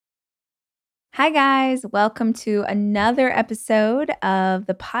Hi, guys. Welcome to another episode of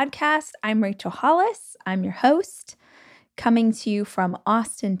the podcast. I'm Rachel Hollis. I'm your host, coming to you from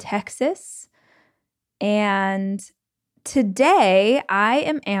Austin, Texas. And today I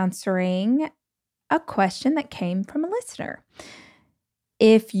am answering a question that came from a listener.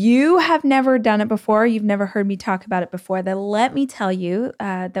 If you have never done it before, you've never heard me talk about it before, then let me tell you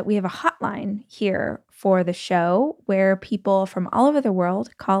that we have a hotline here for the show where people from all over the world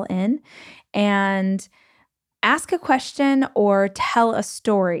call in and ask a question or tell a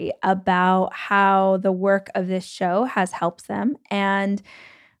story about how the work of this show has helped them. And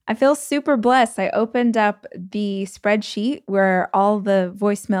I feel super blessed. I opened up the spreadsheet where all the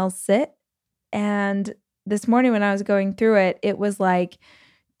voicemails sit. And this morning when I was going through it, it was like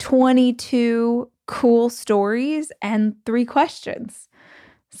 22 cool stories and 3 questions.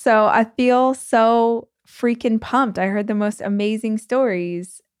 So I feel so freaking pumped. I heard the most amazing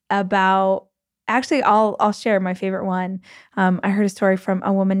stories about, actually, I'll share my favorite one. I heard a story from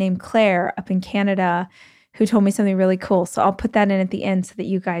a woman named Claire up in Canada who told me something really cool. So I'll put that in at the end so that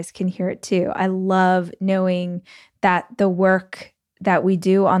you guys can hear it too. I love knowing that the work that we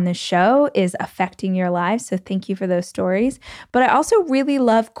do on this show is affecting your lives. So thank you for those stories. But I also really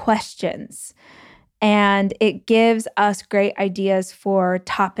love questions. And it gives us great ideas for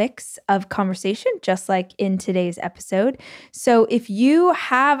topics of conversation, just like in today's episode. So if you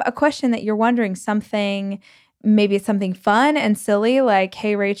have a question that you're wondering something, maybe it's something fun and silly, like,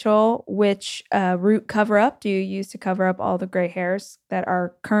 hey, Rachel, which root cover up do you use to cover up all the gray hairs that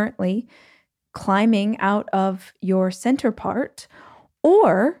are currently climbing out of your center part?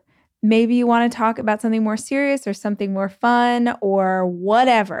 Or maybe you want to talk about something more serious or something more fun or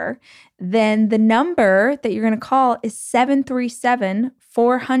whatever, then the number that you're going to call is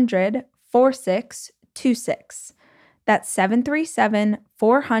 737-400-4626. That's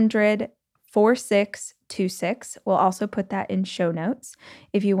 737-400-4626. We'll also put that in show notes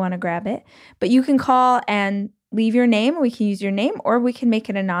if you want to grab it. But you can call and leave your name. We can use your name, or we can make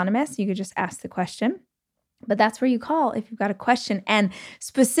it anonymous. You could just ask the question. But that's where you call if you've got a question. And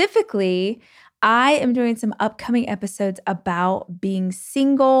specifically, I am doing some upcoming episodes about being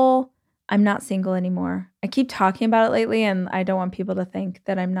single. I'm not single anymore. I keep talking about it lately, and I don't want people to think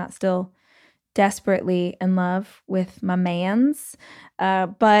that I'm not still desperately in love with my mans.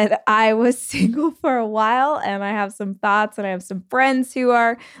 But I was single for a while, and I have some thoughts, and I have some friends who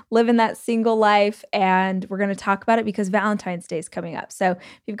are living that single life, and we're going to talk about it because Valentine's Day is coming up. So if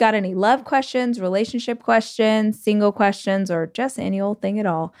you've got any love questions, relationship questions, single questions, or just any old thing at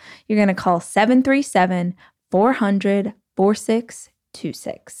all, you're going to call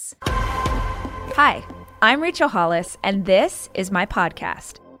 737-400-4626. Hi, I'm Rachel Hollis, and this is my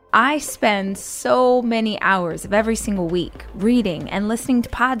podcast. I spend so many hours of every single week reading and listening to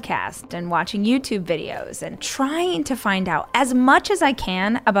podcasts and watching YouTube videos and trying to find out as much as I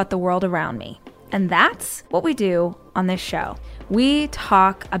can about the world around me. And that's what we do on this show. We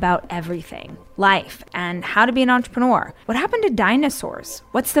talk about everything, life and how to be an entrepreneur. What happened to dinosaurs?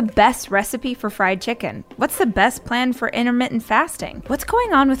 What's the best recipe for fried chicken? What's the best plan for intermittent fasting? What's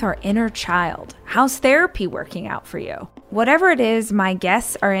going on with our inner child? How's therapy working out for you? Whatever it is my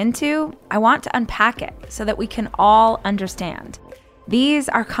guests are into, I want to unpack it so that we can all understand. These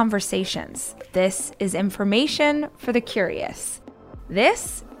are conversations. This is information for the curious.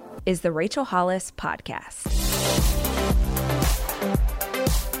 This is the Rachel Hollis Podcast.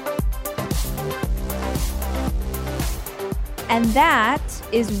 And that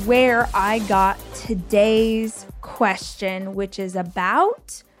is where I got today's question, which is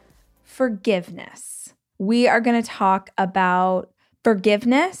about forgiveness. We are going to talk about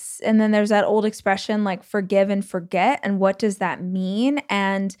forgiveness. And then there's that old expression like forgive and forget. And what does that mean?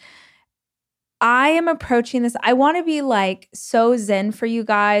 And I am approaching this. I want to be like so zen for you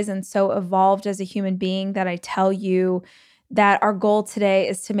guys and so evolved as a human being that I tell you that our goal today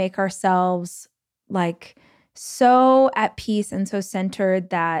is to make ourselves like so at peace and so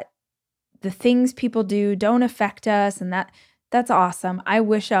centered that the things people do don't affect us. And that's awesome. I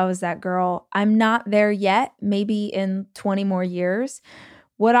wish I was that girl. I'm not there yet, maybe in 20 more years.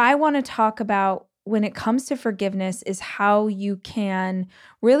 What I want to talk about when it comes to forgiveness is how you can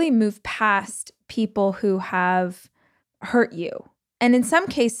really move past people who have hurt you. And in some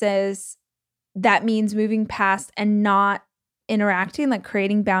cases, that means moving past and not interacting, like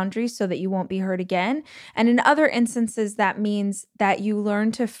creating boundaries so that you won't be hurt again. And in other instances, that means that you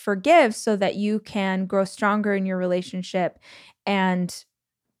learn to forgive so that you can grow stronger in your relationship and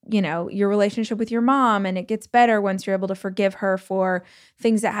your relationship with your mom, and it gets better once you're able to forgive her for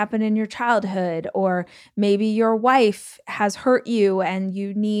things that happened in your childhood. Or maybe your wife has hurt you and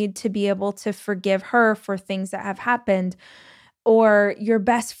you need to be able to forgive her for things that have happened, or your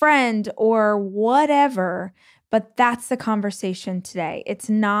best friend, or whatever. But that's the conversation today. It's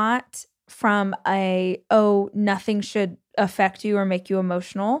not from nothing should affect you or make you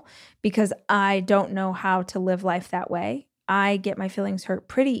emotional, because I don't know how to live life that way. I get my feelings hurt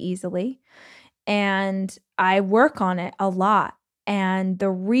pretty easily, and I work on it a lot. And the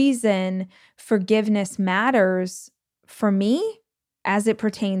reason forgiveness matters for me as it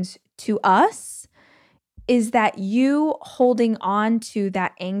pertains to us is that you holding on to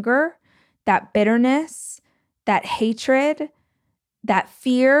that anger, that bitterness, that hatred, that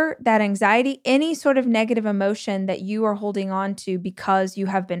fear, that anxiety, any sort of negative emotion that you are holding on to because you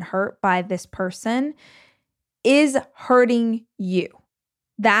have been hurt by this person is hurting you.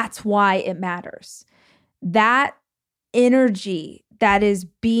 That's why it matters. That energy that is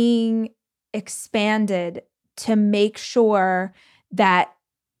being expanded to make sure that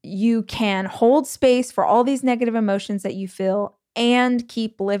you can hold space for all these negative emotions that you feel and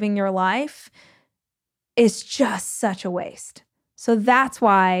keep living your life is just such a waste. So that's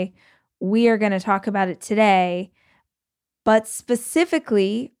why we are going to talk about it today. But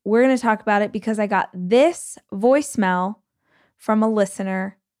specifically, we're going to talk about it because I got this voicemail from a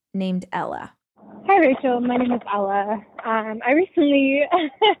listener named Ella. Hi, Rachel. My name is Ella. I recently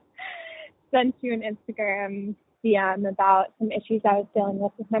sent you an Instagram DM about some issues I was dealing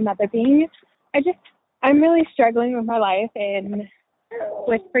with my mother being. I'm really struggling with my life and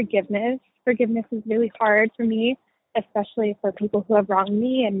with forgiveness. Forgiveness is really hard for me, especially for people who have wronged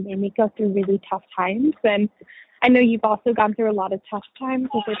me and made me go through really tough times. And I know you've also gone through a lot of tough times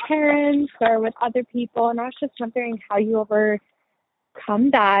with your parents or with other people. And I was just wondering how you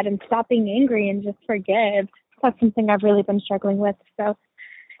overcome that and stop being angry and just forgive. That's something I've really been struggling with. So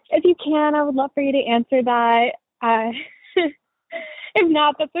if you can, I would love for you to answer that. If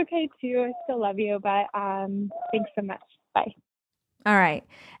not, that's okay too. I still love you, but thanks so much. Bye. All right.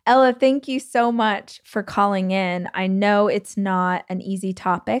 Ella, thank you so much for calling in. I know it's not an easy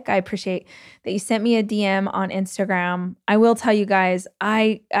topic. I appreciate that you sent me a DM on Instagram. I will tell you guys,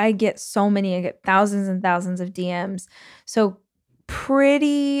 I get thousands and thousands of DMs. So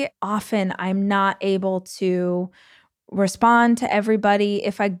pretty often I'm not able to respond to everybody.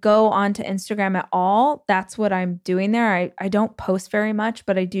 If I go onto Instagram at all, that's what I'm doing there. I don't post very much,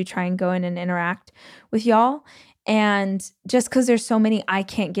 but I do try and go in and interact with y'all. And just because there's so many, I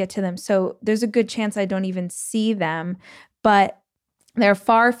can't get to them. So there's a good chance I don't even see them. But there are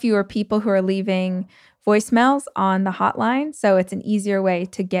far fewer people who are leaving voicemails on the hotline. So it's an easier way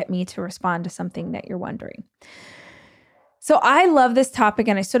to get me to respond to something that you're wondering. So I love this topic,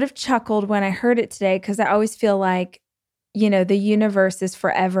 and I sort of chuckled when I heard it today because I always feel like, the universe is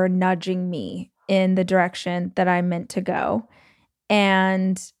forever nudging me in the direction that I'm meant to go.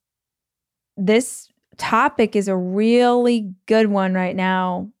 And this topic is a really good one right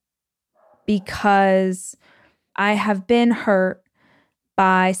now because I have been hurt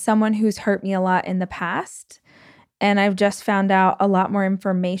by someone who's hurt me a lot in the past. And I've just found out a lot more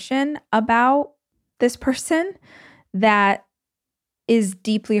information about this person that is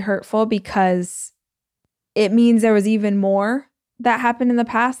deeply hurtful because it means there was even more that happened in the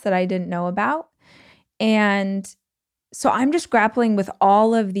past that I didn't know about. And so I'm just grappling with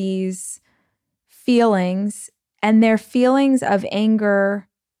all of these feelings, and they're feelings of anger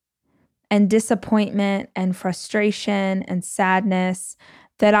and disappointment and frustration and sadness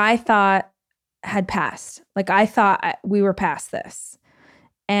that I thought had passed. Like I thought we were past this.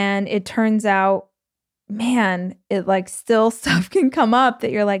 And it turns out, man, it still stuff can come up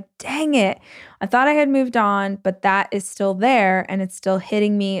that you're like, dang it. I thought I had moved on, but that is still there and it's still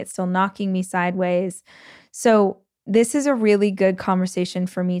hitting me. It's still knocking me sideways. So this is a really good conversation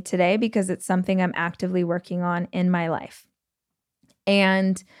for me today because it's something I'm actively working on in my life.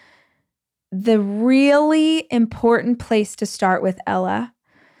 And the really important place to start with, Ella,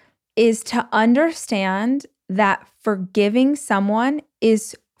 is to understand that forgiving someone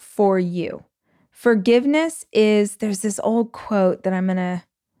is for you. Forgiveness is, there's this old quote that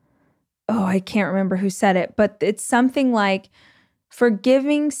I can't remember who said it, but it's something like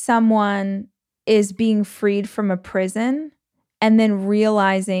forgiving someone is being freed from a prison and then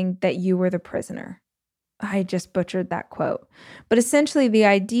realizing that you were the prisoner. I just butchered that quote. But essentially the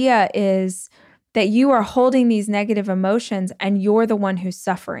idea is that you are holding these negative emotions and you're the one who's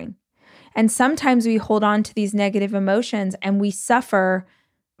suffering. And sometimes we hold on to these negative emotions and we suffer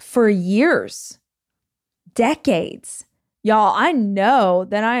for years, decades, Y'all, I know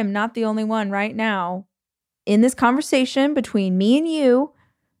that I am not the only one right now in this conversation between me and you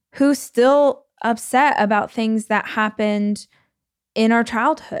who's still upset about things that happened in our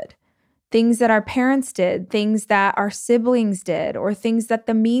childhood, things that our parents did, things that our siblings did, or things that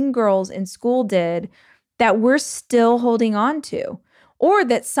the mean girls in school did that we're still holding on to. Or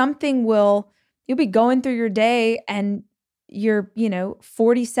that you'll be going through your day and you're,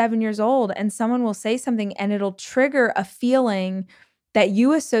 47 years old and someone will say something and it'll trigger a feeling that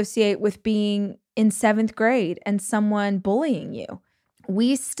you associate with being in 7th grade and someone bullying you.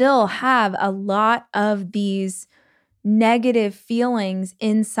 We still have a lot of these negative feelings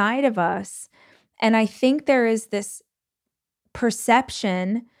inside of us. And I think there is this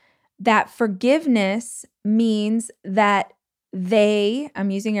perception that forgiveness means that I'm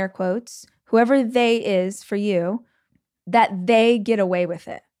using air quotes, whoever they is for you, that they get away with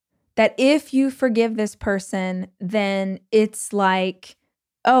it. That if you forgive this person, then it's like,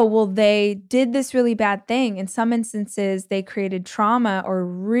 oh, well, they did this really bad thing. In some instances, they created trauma or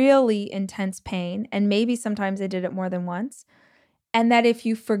really intense pain. And maybe sometimes they did it more than once. And that if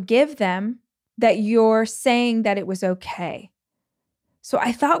you forgive them, that you're saying that it was okay. So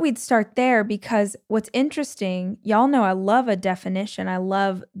I thought we'd start there because what's interesting, y'all know I love a definition. I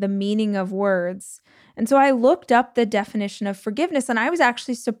love the meaning of words. And so I looked up the definition of forgiveness and I was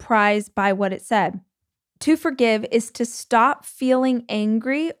actually surprised by what it said. To forgive is to stop feeling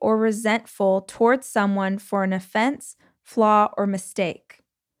angry or resentful towards someone for an offense, flaw, or mistake.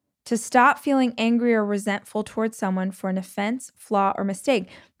 To stop feeling angry or resentful towards someone for an offense, flaw, or mistake.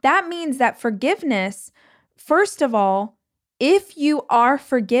 That means that forgiveness, first of all, if you are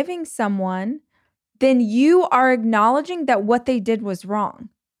forgiving someone, then you are acknowledging that what they did was wrong.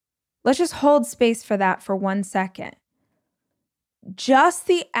 Let's just hold space for that for 1 second. Just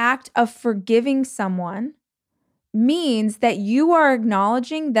the act of forgiving someone means that you are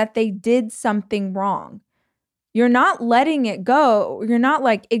acknowledging that they did something wrong. You're not letting it go. You're not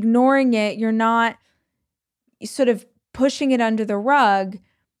like ignoring it. You're not sort of pushing it under the rug.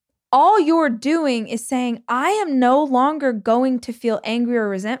 All you're doing is saying, I am no longer going to feel angry or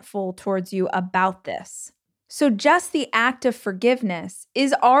resentful towards you about this. So just the act of forgiveness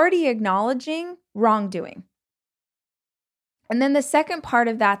is already acknowledging wrongdoing. And then the second part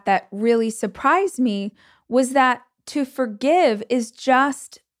of that really surprised me was that to forgive is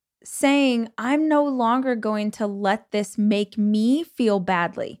just saying, I'm no longer going to let this make me feel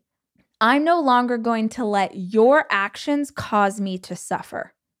badly. I'm no longer going to let your actions cause me to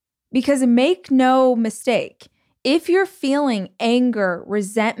suffer. Because make no mistake, if you're feeling anger,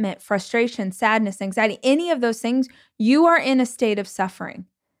 resentment, frustration, sadness, anxiety, any of those things, you are in a state of suffering.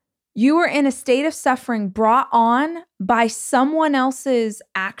 You are in a state of suffering brought on by someone else's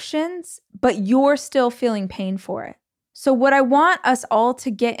actions, but you're still feeling pain for it. So what I want us all to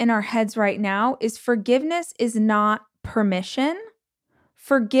get in our heads right now is forgiveness is not permission.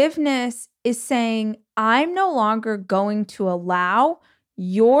 Forgiveness is saying, I'm no longer going to allow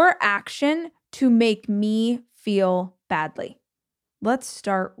your action to make me feel badly. Let's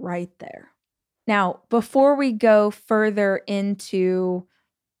start right there. Now, before we go further into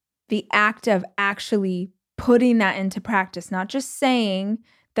the act of actually putting that into practice, not just saying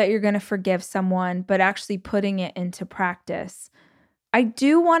that you're going to forgive someone, but actually putting it into practice, I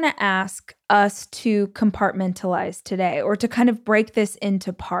do want to ask us to compartmentalize today or to kind of break this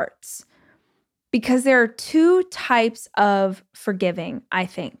into parts. Because there are 2 types of forgiving, I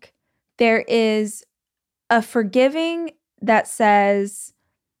think. There is a forgiving that says,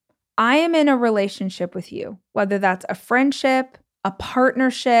 I am in a relationship with you, whether that's a friendship, a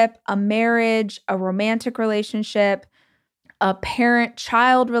partnership, a marriage, a romantic relationship, a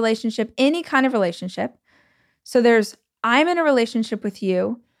parent-child relationship, any kind of relationship. So there's, I'm in a relationship with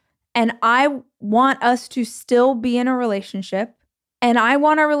you, and I want us to still be in a relationship, and I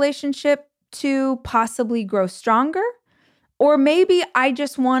want our relationship to possibly grow stronger, or maybe I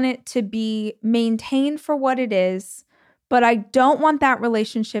just want it to be maintained for what it is, but I don't want that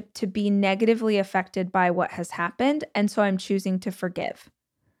relationship to be negatively affected by what has happened, and so I'm choosing to forgive.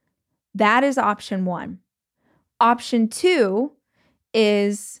 That is option 1. Option 2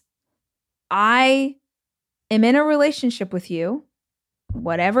 is I am in a relationship with you,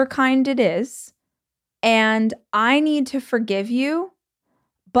 whatever kind it is, and I need to forgive you,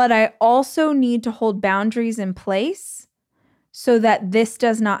 but I also need to hold boundaries in place so that this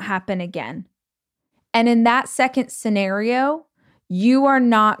does not happen again. And in that second scenario, you are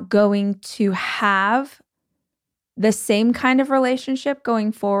not going to have the same kind of relationship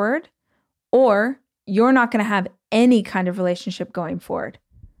going forward, or you're not going to have any kind of relationship going forward.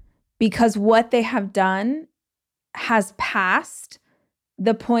 Because what they have done has passed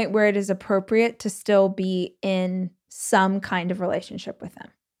the point where it is appropriate to still be in some kind of relationship with them.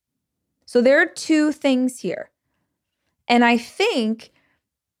 So there are two things here. And I think,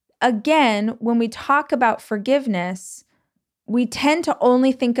 again, when we talk about forgiveness, we tend to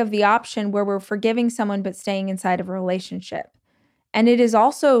only think of the option where we're forgiving someone but staying inside of a relationship. And it is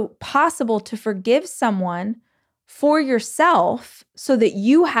also possible to forgive someone for yourself so that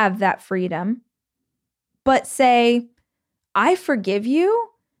you have that freedom, but say, I forgive you,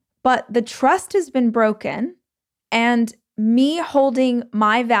 but the trust has been broken, and me holding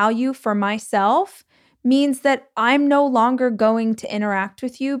my value for myself means that I'm no longer going to interact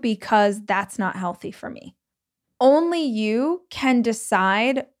with you because that's not healthy for me. Only you can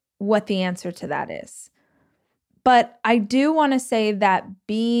decide what the answer to that is. But I do want to say that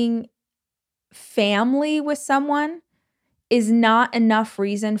being family with someone is not enough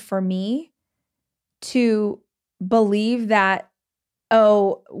reason for me to believe that,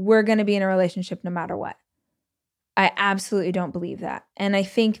 oh, we're going to be in a relationship no matter what. I absolutely don't believe that. And I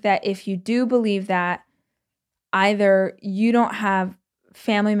think that if you do believe that, either you don't have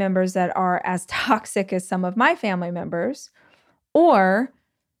family members that are as toxic as some of my family members, or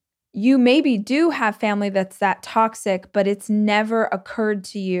you maybe do have family that's that toxic, but it's never occurred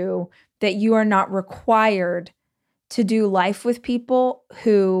to you that you are not required to do life with people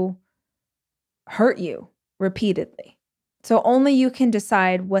who hurt you repeatedly. So only you can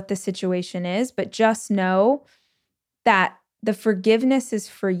decide what the situation is, but just know that the forgiveness is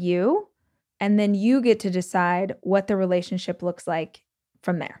for you, and then you get to decide what the relationship looks like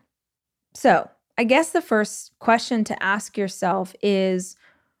from there. So I guess the first question to ask yourself is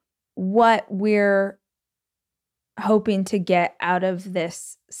what we're hoping to get out of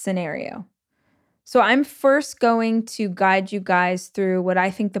this scenario. So I'm first going to guide you guys through what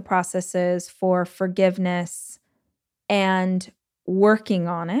I think the process is for forgiveness and working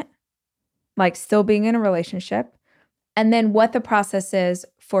on it, like still being in a relationship, and then what the process is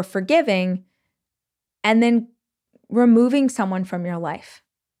for forgiving and then removing someone from your life.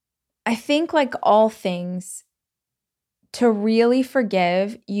 I think, like all things, to really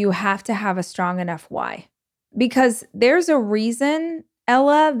forgive, you have to have a strong enough why. Because there's a reason,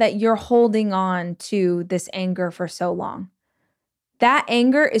 Ella, that you're holding on to this anger for so long. That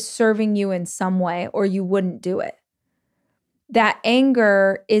anger is serving you in some way, or you wouldn't do it. That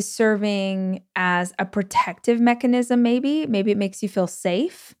anger is serving as a protective mechanism, maybe. Maybe it makes you feel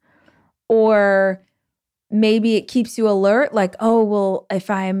safe, or maybe it keeps you alert, like, oh, well, if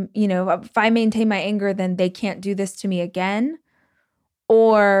I maintain my anger, then they can't do this to me again.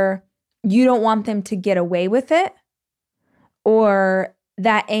 Or you don't want them to get away with it. Or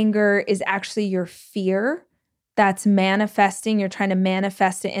that anger is actually your fear that's manifesting. You're trying to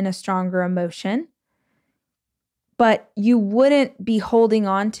manifest it in a stronger emotion. But you wouldn't be holding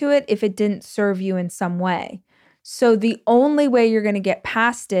on to it if it didn't serve you in some way. So the only way you're going to get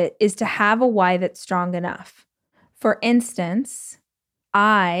past it is to have a why that's strong enough. For instance,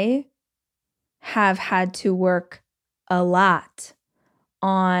 I have had to work a lot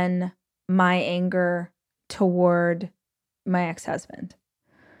on my anger toward my ex-husband.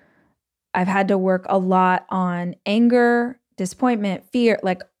 I've had to work a lot on anger, disappointment, fear,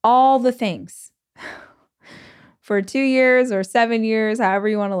 like all the things for 2 years or 7 years, however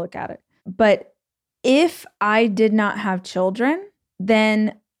you want to look at it. But if I did not have children,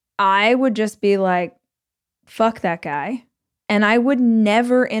 then I would just be like, fuck that guy. And I would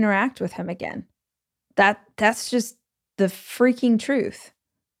never interact with him again. That's just the freaking truth.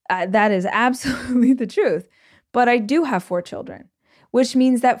 That is absolutely the truth. But I do have 4 children, which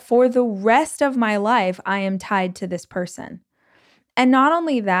means that for the rest of my life, I am tied to this person. And not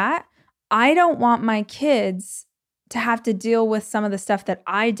only that, I don't want my kids to have to deal with some of the stuff that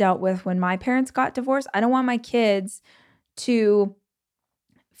I dealt with when my parents got divorced. I don't want my kids to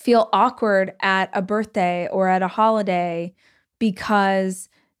feel awkward at a birthday or at a holiday because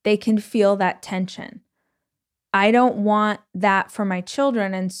they can feel that tension. I don't want that for my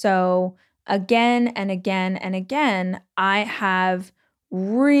children. And so again and again and again, I have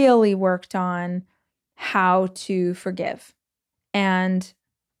really worked on how to forgive. And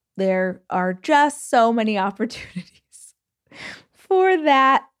there are just so many opportunities for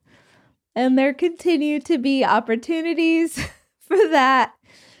that. And there continue to be opportunities for that.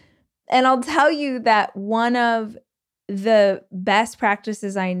 And I'll tell you that one of the best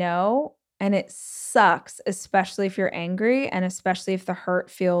practices I know, and it sucks, especially if you're angry and especially if the hurt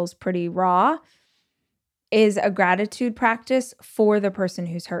feels pretty raw, is a gratitude practice for the person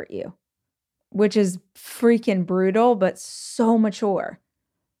who's hurt you, which is freaking brutal, but so mature.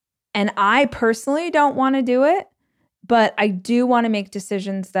 And I personally don't want to do it, But I do want to make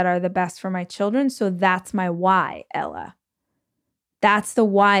decisions that are the best for my children. So that's my why, Ella. That's the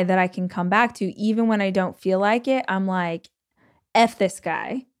why that I can come back to. Even when I don't feel like it, I'm like, F this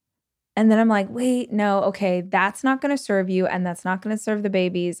guy. And then I'm like, wait, no, okay, that's not going to serve you and that's not going to serve the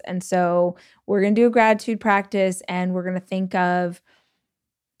babies. And so we're going to do a gratitude practice and we're going to think of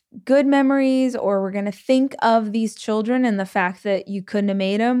good memories, or we're going to think of these children and the fact that you couldn't have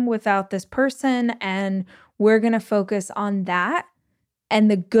made them without this person. And we're going to focus on that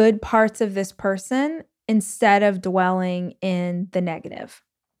and the good parts of this person instead of dwelling in the negative.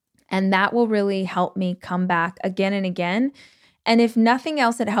 And that will really help me come back again and again. And if nothing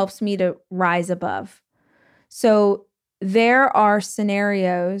else, it helps me to rise above. So there are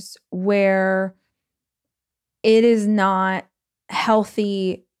scenarios where it is not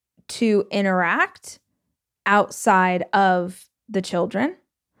healthy to interact outside of the children.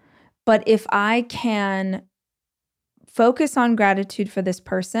 But if I can focus on gratitude for this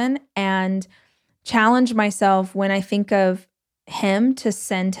person and challenge myself when I think of him to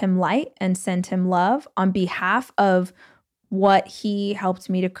send him light and send him love on behalf of what he helped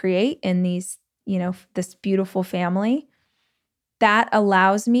me to create in these, this beautiful family, that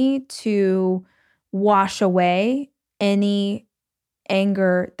allows me to wash away any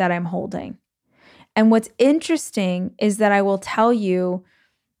anger that I'm holding. And what's interesting is that I will tell you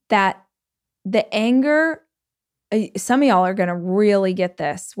that the anger, some of y'all are going to really get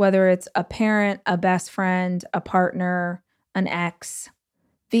this, whether it's a parent, a best friend, a partner, an ex,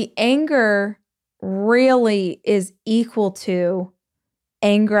 the anger really is equal to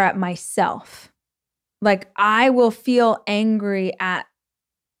anger at myself. Like I will feel angry at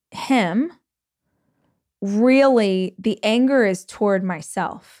him. Really, the anger is toward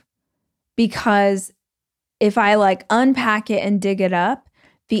myself, because if I unpack it and dig it up,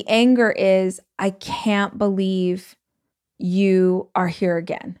 the anger is, I can't believe you are here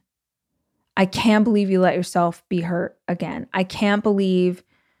again. I can't believe you let yourself be hurt again. I can't believe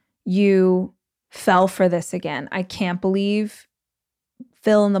you fell for this again. I can't believe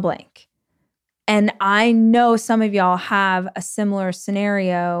fill in the blank. And I know some of y'all have a similar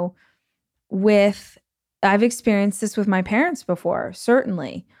scenario with, I've experienced this with my parents before,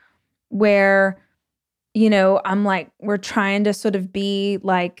 certainly, where, I'm like, we're trying to sort of be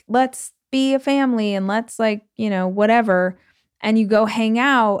like, let's be a family and let's whatever. And you go hang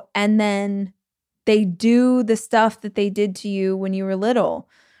out and then they do the stuff that they did to you when you were little,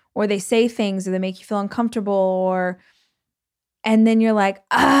 or they say things or they make you feel uncomfortable, and then you're like,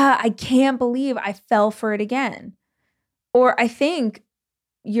 I can't believe I fell for it again. Or I think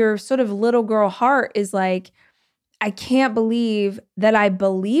your sort of little girl heart is like, I can't believe that I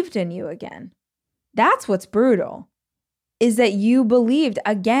believed in you again. That's what's brutal, is that you believed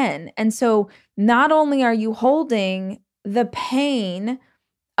again. And so not only are you holding the pain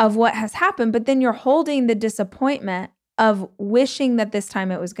of what has happened, but then you're holding the disappointment of wishing that this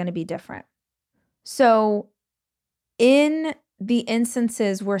time it was going to be different. So in the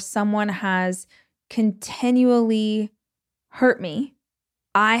instances where someone has continually hurt me,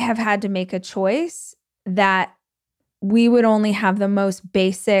 I have had to make a choice that we would only have the most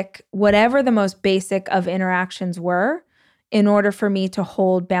basic, whatever the most basic of interactions were, in order for me to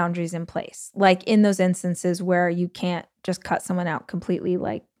hold boundaries in place. Like in those instances where you can't just cut someone out completely,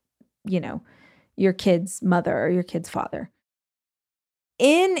 like, your kid's mother or your kid's father.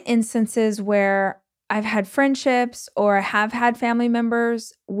 In instances where I've had friendships or have had family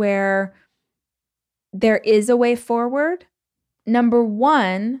members where there is a way forward, number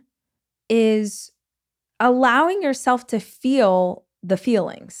one is allowing yourself to feel the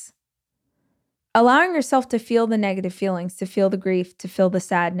feelings. Allowing yourself to feel the negative feelings, to feel the grief, to feel the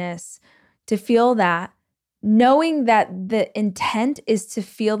sadness, to feel that, knowing that the intent is to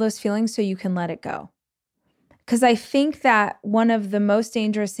feel those feelings so you can let it go. Because I think that one of the most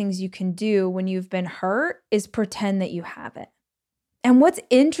dangerous things you can do when you've been hurt is pretend that you haven't. And what's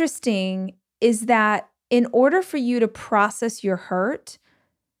interesting is that in order for you to process your hurt,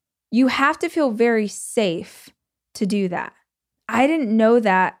 you have to feel very safe to do that. I didn't know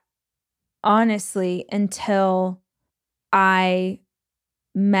that, honestly, until I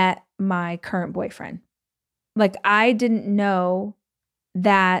met my current boyfriend. I didn't know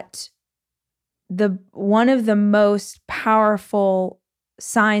that one of the most powerful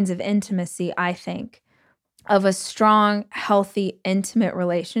signs of intimacy, I think, of a strong, healthy, intimate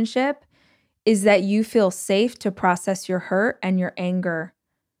relationship is that you feel safe to process your hurt and your anger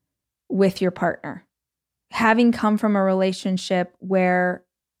with your partner. Having come from a relationship where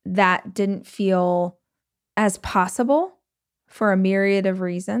that didn't feel as possible for a myriad of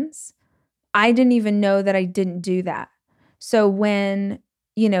reasons, I didn't even know that I didn't do that. So when,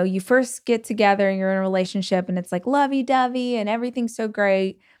 you first get together and you're in a relationship and it's like lovey-dovey and everything's so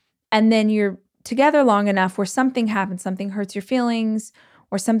great, and then you're together long enough where something happens, something hurts your feelings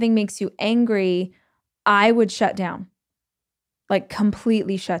or something makes you angry, I would shut down, like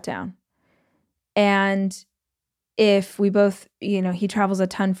completely shut down. And if we both, he travels a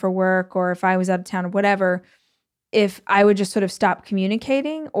ton for work, or if I was out of town or whatever, if I would just sort of stop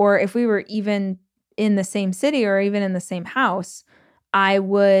communicating, or if we were even in the same city or even in the same house, I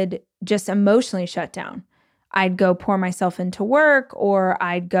would just emotionally shut down. I'd go pour myself into work, or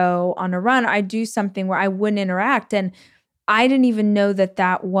I'd go on a run. I'd do something where I wouldn't interact. And I didn't even know that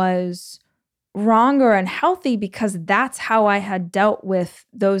that was wrong or unhealthy, because that's how I had dealt with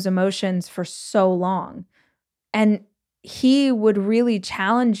those emotions for so long. And he would really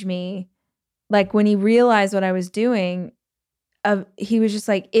challenge me. Like when he realized what I was doing, he was just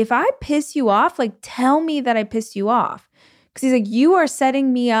like, if I piss you off, like tell me that I pissed you off. Because he's like, you are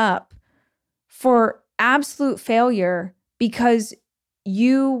setting me up for absolute failure because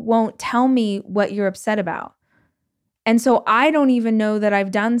you won't tell me what you're upset about. And so I don't even know that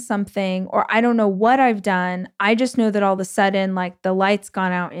I've done something, or I don't know what I've done. I just know that all of a sudden, like the light's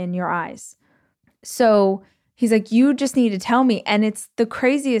gone out in your eyes. So he's like, you just need to tell me. And it's the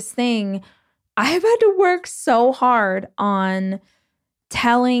craziest thing. I've had to work so hard on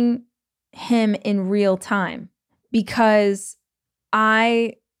telling him in real time, because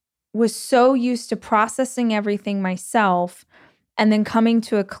I was so used to processing everything myself and then coming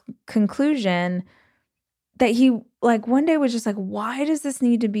to a conclusion that he, like, one day was just like, why does this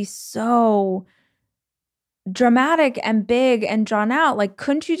need to be so dramatic and big and drawn out? Like,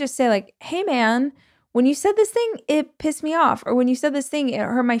 couldn't you just say like, hey man, when you said this thing, it pissed me off, or when you said this thing, it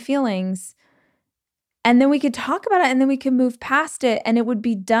hurt my feelings. And then we could talk about it, and then we could move past it, and it would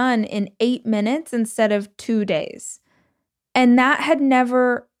be done in 8 minutes instead of 2 days. And that had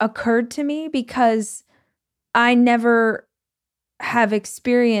never occurred to me, because I never have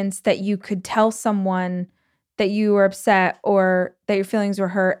experienced that you could tell someone that you were upset or that your feelings were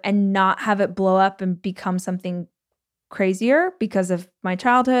hurt and not have it blow up and become something crazier because of my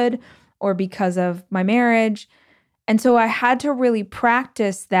childhood or because of my marriage. And so I had to really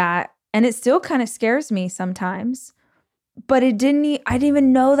practice that. And it still kind of scares me sometimes, but I didn't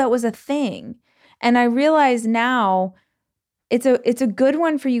even know that was a thing. And I realize now it's a good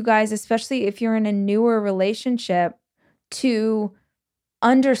one for you guys, especially if you're in a newer relationship, to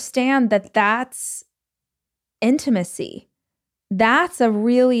understand that that's intimacy. That's a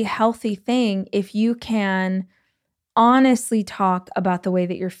really healthy thing if you can honestly talk about the way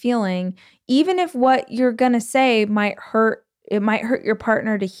that you're feeling, even if what you're going to say might hurt your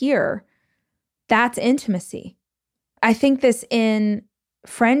partner to hear. That's intimacy. I think this in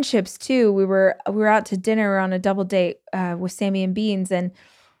friendships too. We were out to dinner on a double date with Sammy and Beans, and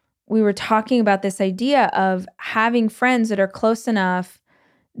we were talking about this idea of having friends that are close enough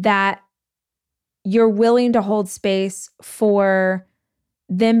that you're willing to hold space for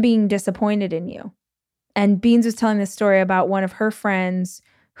them being disappointed in you. And Beans was telling this story about one of her friends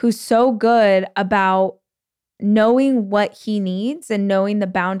who's so good about knowing what he needs and knowing the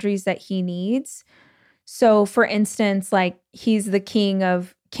boundaries that he needs. So for instance, like he's the king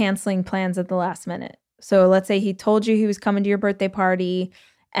of canceling plans at the last minute. So let's say he told you he was coming to your birthday party,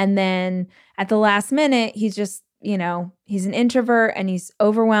 and then at the last minute, he's just, he's an introvert and he's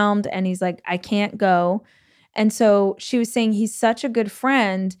overwhelmed and he's like, I can't go. And so she was saying he's such a good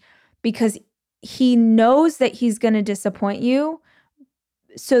friend because he knows that he's going to disappoint you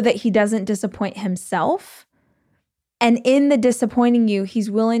so that he doesn't disappoint himself. And in the disappointing you, he's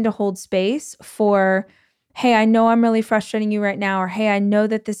willing to hold space for, hey, I know I'm really frustrating you right now, or hey, I know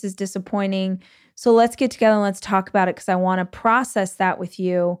that this is disappointing. So let's get together and let's talk about it because I want to process that with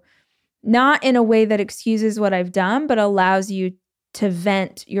you. Not in a way that excuses what I've done, but allows you to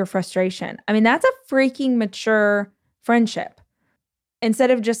vent your frustration. I mean, that's a freaking mature friendship.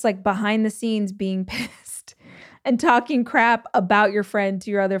 Instead of just like behind the scenes being pissed and talking crap about your friend to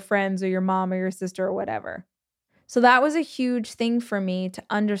your other friends or your mom or your sister or whatever. So that was a huge thing for me to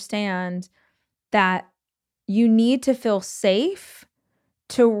understand, that you need to feel safe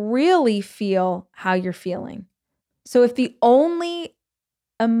to really feel how you're feeling. So if the only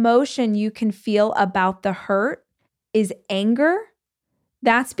emotion you can feel about the hurt is anger,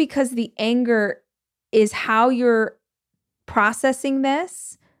 that's because the anger is how you're processing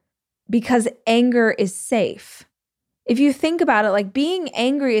this, because anger is safe. If you think about it, like being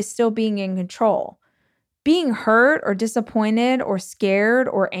angry is still being in control. Being hurt or disappointed or scared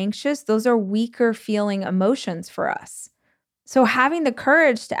or anxious, those are weaker feeling emotions for us. So having the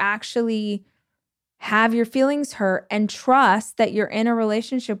courage to actually have your feelings hurt and trust that you're in a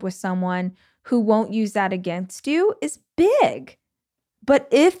relationship with someone who won't use that against you is big. But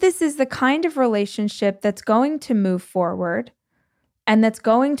if this is the kind of relationship that's going to move forward and that's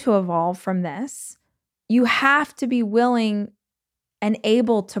going to evolve from this, you have to be willing and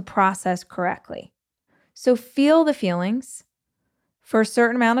able to process correctly. So feel the feelings for a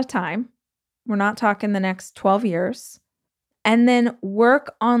certain amount of time. We're not talking the next 12 years. And then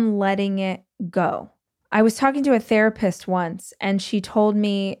work on letting it go. I was talking to a therapist once, and she told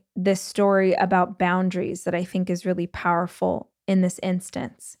me this story about boundaries that I think is really powerful in this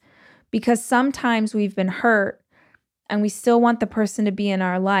instance. Because sometimes we've been hurt and we still want the person to be in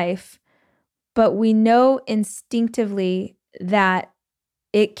our life, but we know instinctively that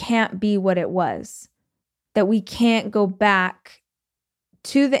it can't be what it was, that we can't go back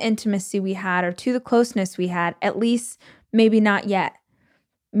to the intimacy we had or to the closeness we had, at least maybe not yet.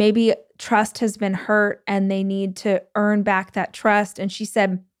 Maybe trust has been hurt and they need to earn back that trust. And she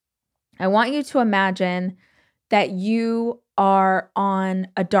said, I want you to imagine that you are on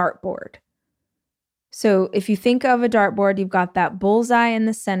a dartboard. So if you think of a dartboard, you've got that bullseye in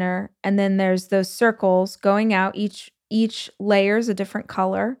the center, and then there's those circles going out. Each layer is a different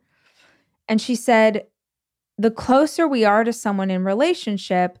color. And she said, the closer we are to someone in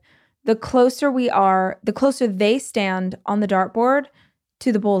relationship, the closer they stand on the dartboard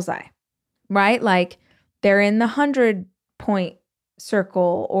to the bullseye, right? Like they're in the 100-point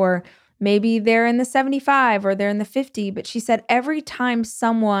circle, or maybe they're in the 75 or they're in the 50. But she said every time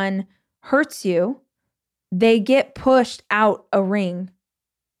someone hurts you, they get pushed out a ring,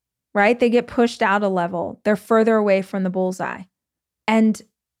 right? They get pushed out a level. They're further away from the bullseye. And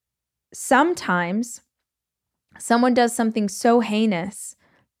sometimes someone does something so heinous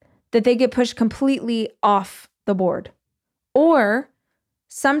that they get pushed completely off the board. Or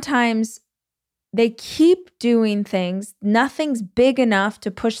sometimes they keep doing things, nothing's big enough to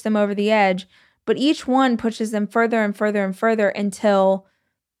push them over the edge, but each one pushes them further and further and further until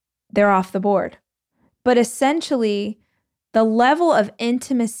they're off the board. But essentially, the level of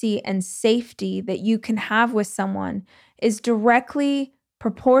intimacy and safety that you can have with someone is directly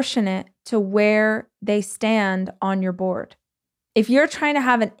proportionate to where they stand on your board. If you're trying to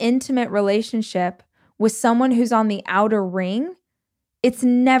have an intimate relationship with someone who's on the outer ring, it's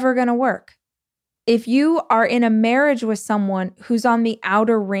never going to work. If you are in a marriage with someone who's on the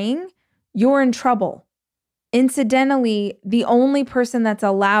outer ring, you're in trouble. Incidentally, the only person that's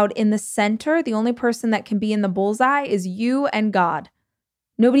allowed in the center, the only person that can be in the bullseye is you and God.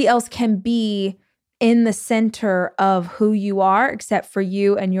 Nobody else can be in the center of who you are except for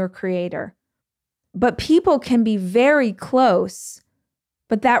you and your Creator. But people can be very close,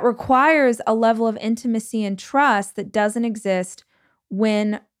 but that requires a level of intimacy and trust that doesn't exist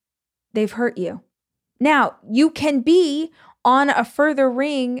when they've hurt you. Now, you can be on a further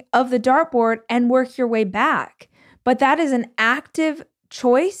ring of the dartboard and work your way back, but that is an active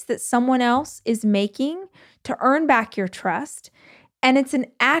choice that someone else is making to earn back your trust. And it's an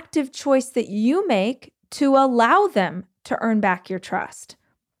active choice that you make to allow them to earn back your trust.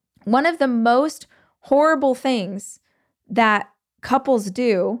 One of the most horrible things that couples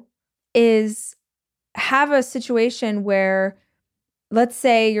do is have a situation where, let's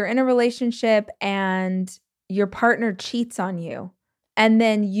say you're in a relationship and your partner cheats on you, and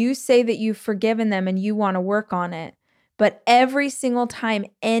then you say that you've forgiven them and you want to work on it. But every single time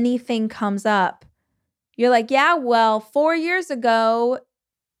anything comes up, you're like, yeah, well, 4 years ago,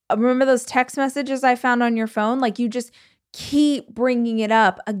 remember those text messages I found on your phone? Like you just keep bringing it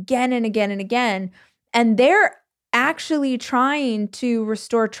up again and again and again. And they're actually trying to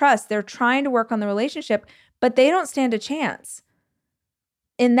restore trust. They're trying to work on the relationship, but they don't stand a chance.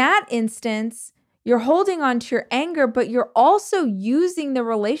 In that instance, you're holding on to your anger, but you're also using the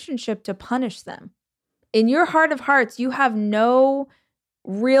relationship to punish them. In your heart of hearts, you have no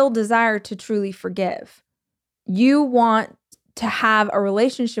real desire to truly forgive. You want to have a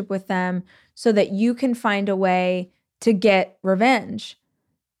relationship with them so that you can find a way to get revenge.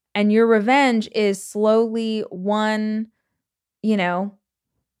 And your revenge is slowly one,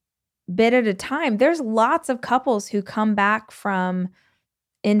 bit at a time. There's lots of couples who come back from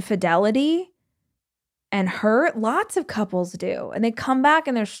infidelity and hurt. Lots of couples do. And they come back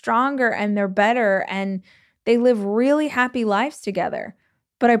and they're stronger and they're better and they live really happy lives together.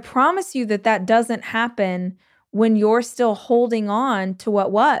 But I promise you that doesn't happen when you're still holding on to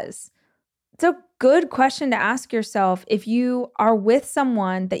what was. It's a good question to ask yourself if you are with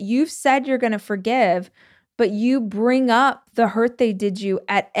someone that you've said you're going to forgive, but you bring up the hurt they did you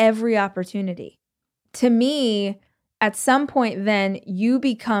at every opportunity. To me, at some point then you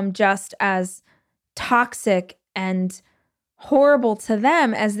become just as toxic and horrible to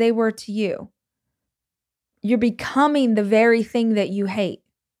them as they were to you. You're becoming the very thing that you hate.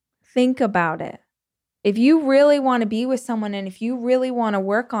 Think about it. If you really want to be with someone and if you really want to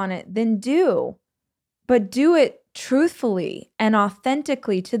work on it, then do. But do it truthfully and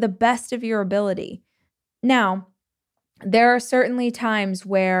authentically to the best of your ability. Now, there are certainly times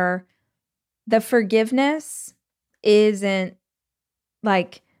where the forgiveness isn't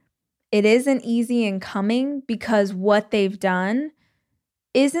it isn't easy in coming because what they've done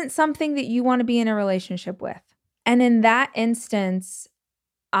isn't something that you want to be in a relationship with. And in that instance,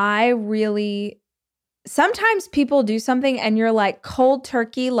 sometimes people do something and you're like cold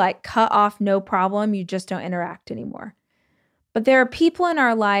turkey, like cut off, no problem. You just don't interact anymore. But there are people in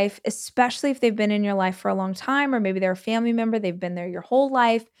our life, especially if they've been in your life for a long time, or maybe they're a family member, they've been there your whole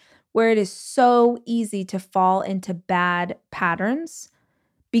life, where it is so easy to fall into bad patterns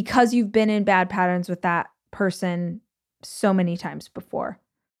because you've been in bad patterns with that person so many times before.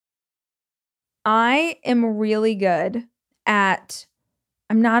 I am really good at,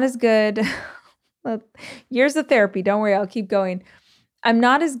 I'm not as good, years of therapy, don't worry, I'll keep going. I'm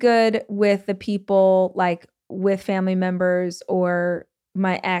not as good with the people like with family members or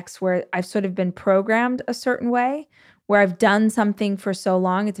my ex where I've sort of been programmed a certain way, where I've done something for so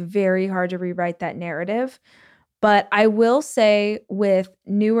long, it's very hard to rewrite that narrative. But I will say with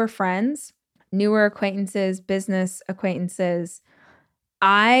newer friends, newer acquaintances, business acquaintances,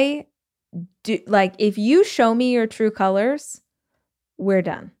 I do like if you show me your true colors, we're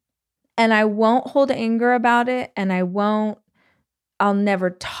done. And I won't hold anger about it. And I'll never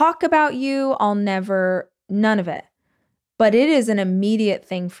talk about you. None of it. But it is an immediate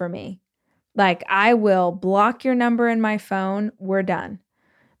thing for me. Like I will block your number in my phone. We're done.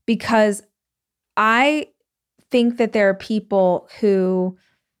 Because I think that there are people who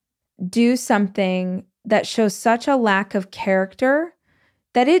do something that shows such a lack of character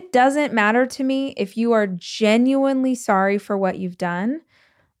that it doesn't matter to me if you are genuinely sorry for what you've done.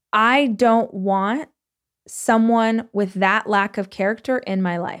 I don't want someone with that lack of character in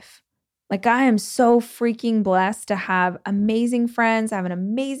my life. Like I am so freaking blessed to have amazing friends, have an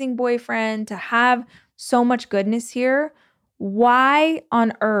amazing boyfriend, to have so much goodness here. Why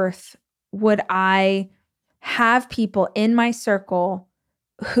on earth would I have people in my circle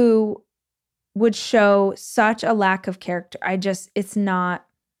who would show such a lack of character?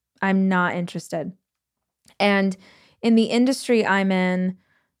 I'm not interested. And in the industry I'm in,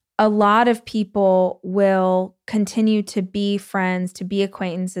 a lot of people will continue to be friends, to be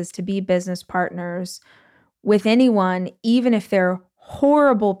acquaintances, to be business partners with anyone, even if they're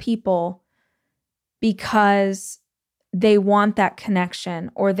horrible people, because they want that connection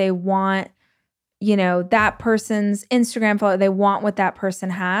or they want, that person's Instagram follow. They want what that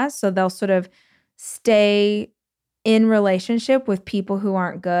person has. So they'll sort of stay in relationship with people who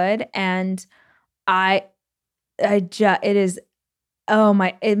aren't good. And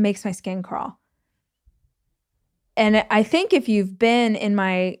it makes my skin crawl. And I think if you've been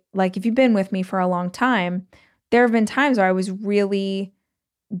with me for a long time, there have been times where I was really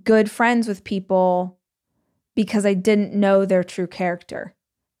good friends with people because I didn't know their true character.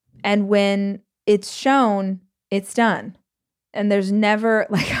 And when it's shown, it's done. And there's never,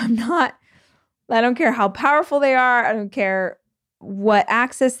 I don't care how powerful they are. I don't care what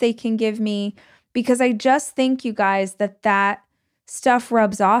access they can give me, because I just think, you guys, that stuff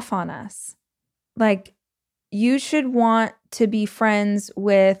rubs off on us. Like, you should want to be friends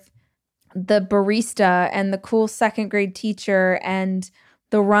with the barista and the cool second grade teacher and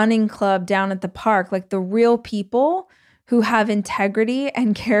the running club down at the park, like the real people who have integrity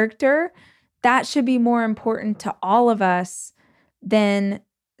and character. That should be more important to all of us than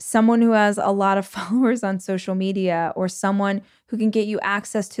someone who has a lot of followers on social media, or someone who can get you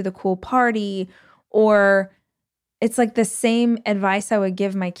access to the cool party. Or it's like the same advice I would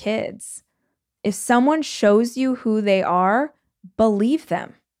give my kids. If someone shows you who they are, believe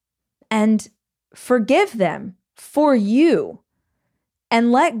them and forgive them for you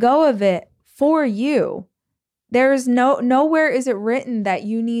and let go of it for you. There's nowhere is it written that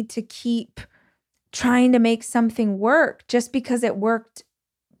you need to keep trying to make something work just because it worked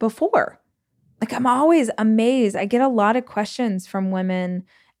before. Like, I'm always amazed. I get a lot of questions from women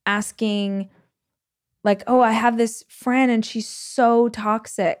asking, like, oh, I have this friend and she's so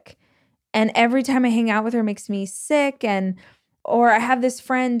toxic. And every time I hang out with her, it makes me sick. Or I have this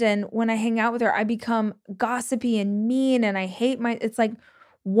friend and when I hang out with her, I become gossipy and mean and I hate it's like,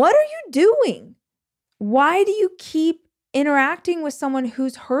 what are you doing? Why do you keep interacting with someone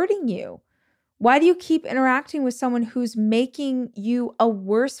who's hurting you? Why do you keep interacting with someone who's making you a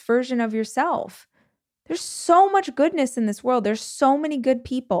worse version of yourself? There's so much goodness in this world. There's so many good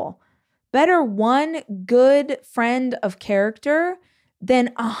people. Better one good friend of character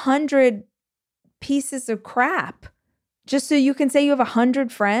than 100 pieces of crap just so you can say you have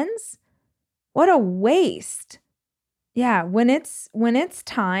 100 friends? What a waste. Yeah, when it's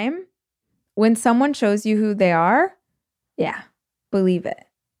time, when someone shows you who they are, yeah, believe it.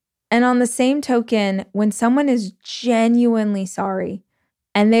 And on the same token, when someone is genuinely sorry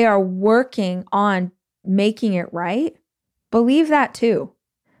and they are working on making it right, believe that too.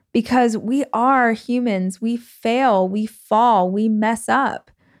 Because we are humans. We fail, we fall, we mess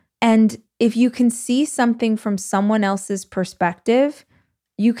up. And if you can see something from someone else's perspective,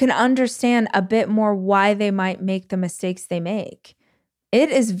 you can understand a bit more why they might make the mistakes they make. It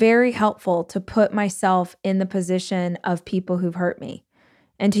is very helpful to put myself in the position of people who've hurt me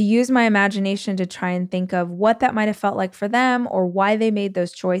and to use my imagination to try and think of what that might have felt like for them or why they made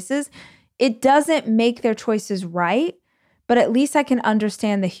those choices. It doesn't make their choices right, but at least I can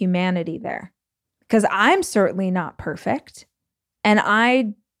understand the humanity there, because I'm certainly not perfect and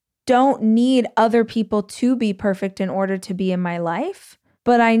I don't need other people to be perfect in order to be in my life,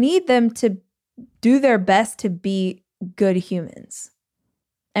 but I need them to do their best to be good humans.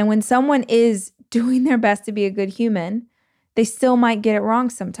 And when someone is doing their best to be a good human, they still might get it wrong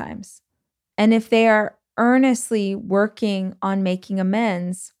sometimes. And if they are earnestly working on making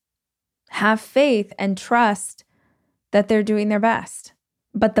amends, have faith and trust that they're doing their best.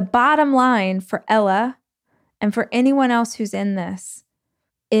 But the bottom line for Ella and for anyone else who's in this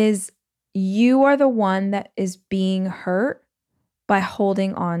is you are the one that is being hurt by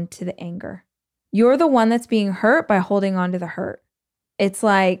holding on to the anger. You're the one that's being hurt by holding on to the hurt. It's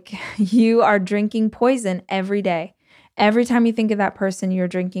like you are drinking poison every day. Every time you think of that person, you're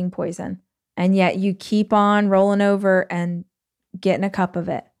drinking poison. And yet you keep on rolling over and getting a cup of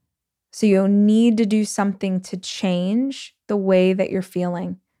it. So you'll need to do something to change the way that you're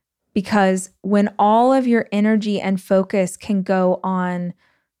feeling. Because when all of your energy and focus can go on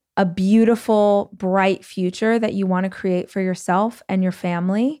a beautiful, bright future that you want to create for yourself and your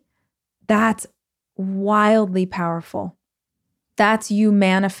family, that's wildly powerful. That's you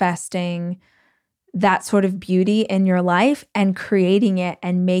manifesting that sort of beauty in your life and creating it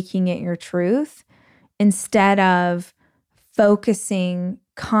and making it your truth instead of focusing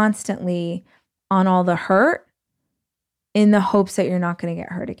constantly on all the hurt in the hopes that you're not going to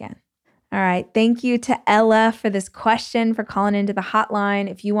get hurt again. All right. Thank you to Ella for this question, for calling into the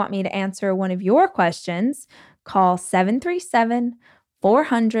hotline. If you want me to answer one of your questions, call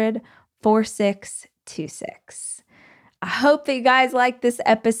 737-400-4626. I hope that you guys like this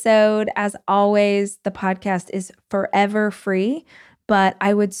episode. As always, the podcast is forever free, but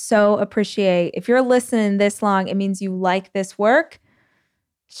I would so appreciate if you're listening this long, it means you like this work.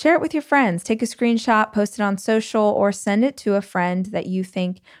 Share it with your friends. Take a screenshot, post it on social, or send it to a friend that you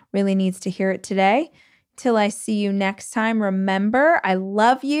think really needs to hear it today. Till I see you next time, remember, I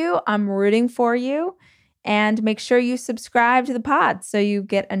love you. I'm rooting for you. And make sure you subscribe to the pod so you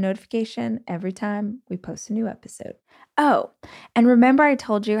get a notification every time we post a new episode. Oh, and remember I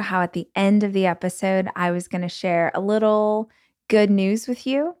told you how at the end of the episode, I was going to share a little good news with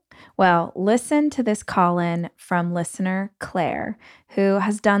you? Well, listen to this call-in from listener Claire, who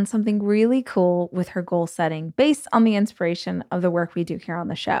has done something really cool with her goal setting based on the inspiration of the work we do here on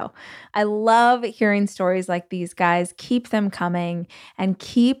the show. I love hearing stories like these, guys. Keep them coming and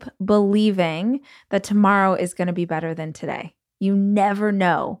keep believing that tomorrow is going to be better than today. You never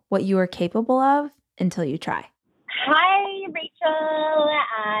know what you are capable of until you try. Hi, Rachel.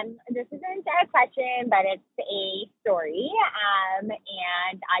 This isn't a question, but it's a story, and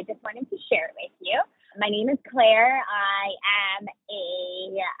I just wanted to share it with you. My name is Claire. I am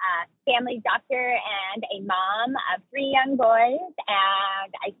a family doctor and a mom of 3 young boys,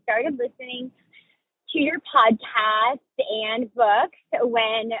 and I started listening to your podcast and books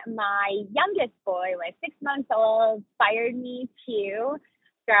when my youngest boy was 6 months old, inspired me to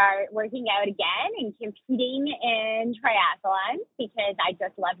start working out again and competing in triathlons because I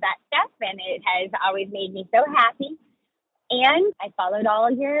just love that stuff and it has always made me so happy. And I followed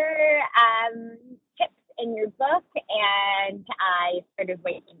all your tips in your book and I started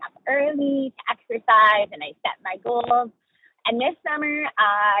waking up early to exercise and I set my goals. And this summer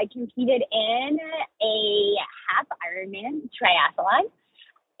I competed in a half Ironman triathlon.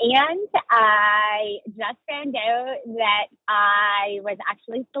 And I just found out that I was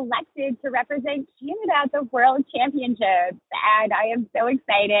actually selected to represent Canada at the World Championships. And I am so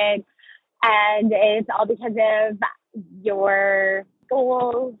excited. And it's all because of your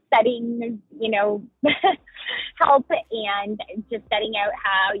goal setting, help, and just setting out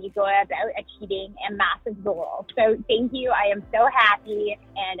how you go about achieving a massive goal. So thank you. I am so happy,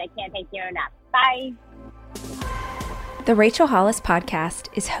 and I can't thank you enough. Bye. The Rachel Hollis Podcast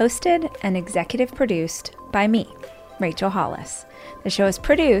is hosted and executive produced by me, Rachel Hollis. The show is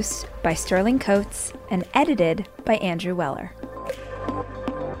produced by Sterling Coates and edited by Andrew Weller.